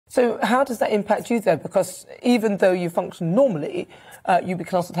So how does that impact you, though? Because even though you function normally, you be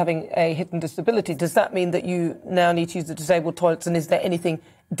classed as having a hidden disability. Does that mean that you now need to use the disabled toilets, and is there anything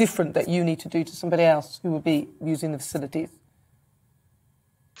different that you need to do to somebody else who would be using the facilities?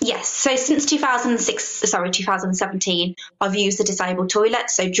 Yes, so since 2017, I've used the disabled toilet.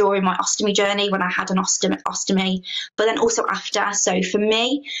 So during my ostomy journey, when I had an ostomy, but then also after. So for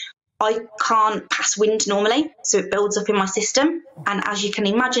me, I can't pass wind normally, so it builds up in my system. And as you can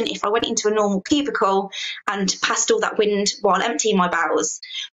imagine, if I went into a normal cubicle and passed all that wind while emptying my bowels,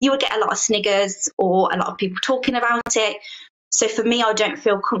 you would get a lot of sniggers or a lot of people talking about it. So for me, I don't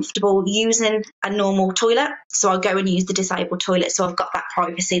feel comfortable using a normal toilet, so I go and use the disabled toilet, so I've got that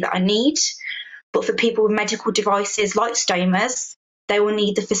privacy that I need. But for people with medical devices like stomas, they will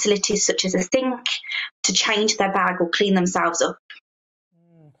need the facilities such as a sink to change their bag or clean themselves up.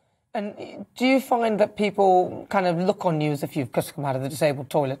 And do you find that people kind of look on you as if you've just come out of the disabled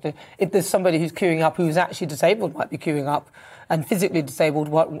toilet? If there's somebody who's queuing up who's actually disabled, might be queuing up, and physically disabled,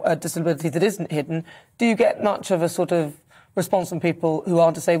 a disability that isn't hidden, do you get much of a sort of response from people who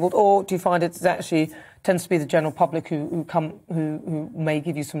are disabled, or do you find it actually tends to be the general public who may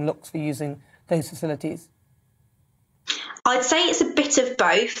give you some looks for using those facilities? I'd say it's a bit of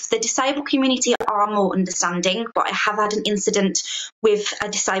both. The disabled community are more understanding, but I have had an incident with a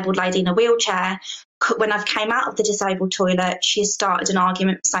disabled lady in a wheelchair. When I came out of the disabled toilet, she started an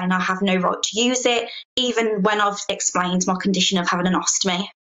argument saying I have no right to use it, even when I've explained my condition of having an ostomy.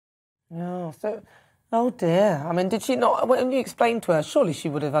 Oh, oh dear. I mean, did she not, when you explained to her, surely she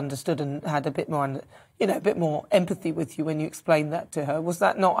would have understood and had a bit more, a bit more empathy with you when you explained that to her. Was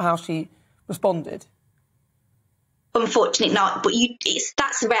that not how she responded? Unfortunately not, but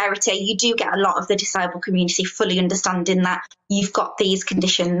that's a rarity. You do get a lot of the disabled community fully understanding that you've got these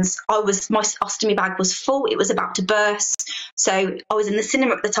conditions. My ostomy bag was full, it was about to burst. So I was in the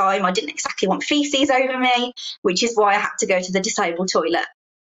cinema at the time, I didn't exactly want faeces over me, which is why I had to go to the disabled toilet.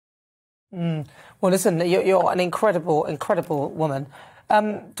 Well, listen, you're an incredible, incredible woman.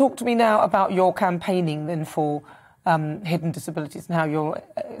 Talk to me now about your campaigning then for hidden disabilities and how you're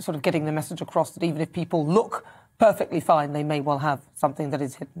sort of getting the message across that even if people look perfectly fine, they may well have something that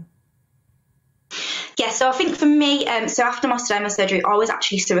is hidden. Yeah, so I think for me, so after my stoma surgery, I was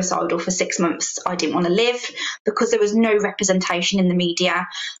actually suicidal for 6 months. I didn't want to live because there was no representation in the media.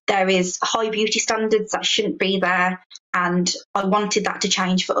 There is high beauty standards that shouldn't be there, and I wanted that to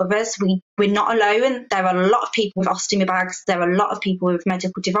change for others. We're not alone. There are a lot of people with ostomy bags. There are a lot of people with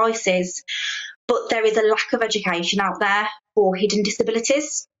medical devices, but there is a lack of education out there for hidden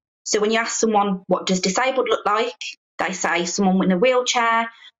disabilities. So when you ask someone, what does disabled look like? They say someone in a wheelchair,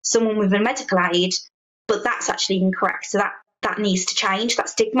 someone with a medical aid, but that's actually incorrect. So that needs to change, that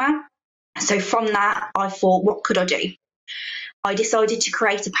stigma. So from that, I thought, what could I do? I decided to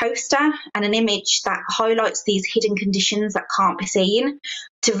create a poster and an image that highlights these hidden conditions that can't be seen,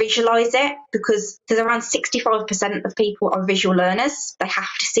 to visualise it, because there's around 65% of people are visual learners. They have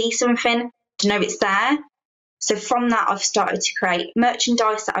to see something to know it's there. So from that, I've started to create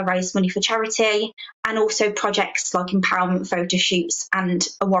merchandise that I raise money for charity, and also projects like empowerment photo shoots and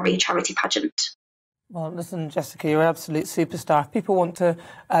a warrior charity pageant. Well, listen, Jessica, you're an absolute superstar. If people want to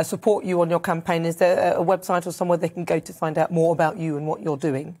support you on your campaign, is there a website or somewhere they can go to find out more about you and what you're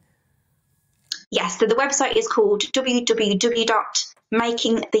doing? Yes, so the website is called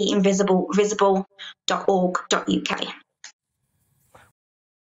www.makingtheinvisibleVisible.org.uk.